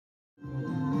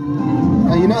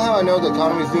you know how I know the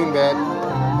economy's doing bad?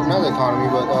 Well, not the economy,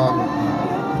 but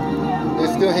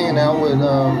they're still hanging out with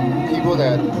people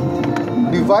that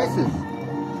do vices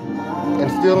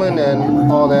and stealing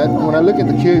and all that. When I look at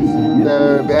the kids that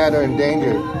are bad or in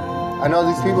danger, I know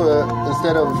these people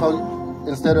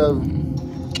instead of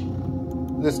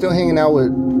they're still hanging out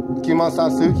with Aung San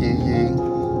Suu Kyi,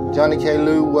 Johnny K.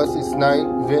 Liu, Wesley Snipes,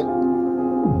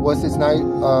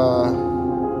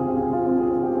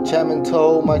 Chapman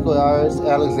To, Michael Ayers,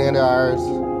 Alexander Ayers,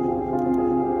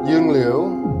 Duong Lieu,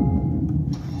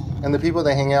 and the people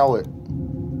they hang out with.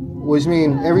 Which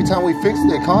means every time we fix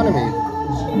the economy,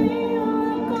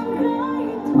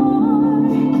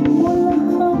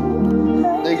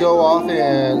 they go off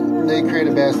and they create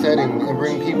a bad setting and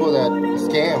bring people that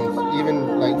scams,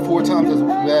 even like 4 times as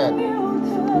bad.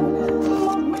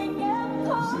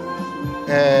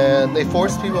 And they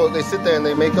force people, they sit there and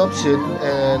they make up shit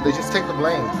and they just take the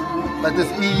blame. Like this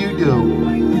EU deal.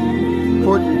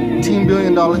 $14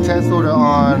 billion tax order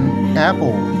on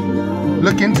Apple.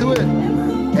 Look into it.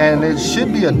 And it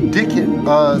should be a dickhead,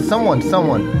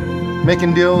 someone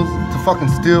making deals to fucking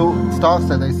steal stocks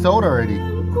that they sold already.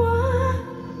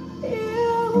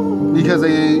 Because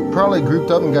they probably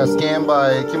grouped up and got scammed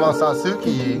by Aung San Suu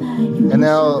Kyi, and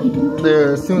now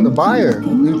they're suing the buyer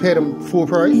who paid them full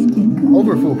price,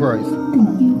 over full price.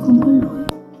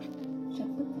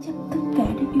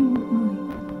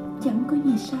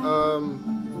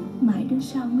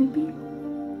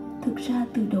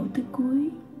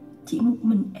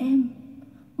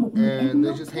 And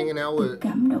they're just hanging out with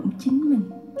Aung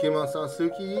San Suu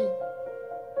Kyi.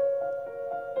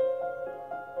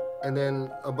 And then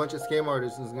a bunch of scam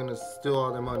artists is gonna steal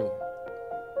all their money.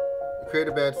 Create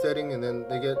a bad setting and then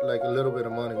they get like a little bit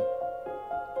of money.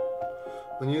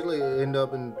 When usually it end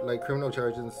up in like criminal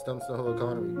charges and stumps the whole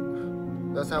economy.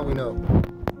 That's how we know.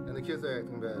 And the kids are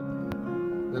acting bad.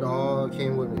 That all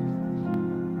came with me.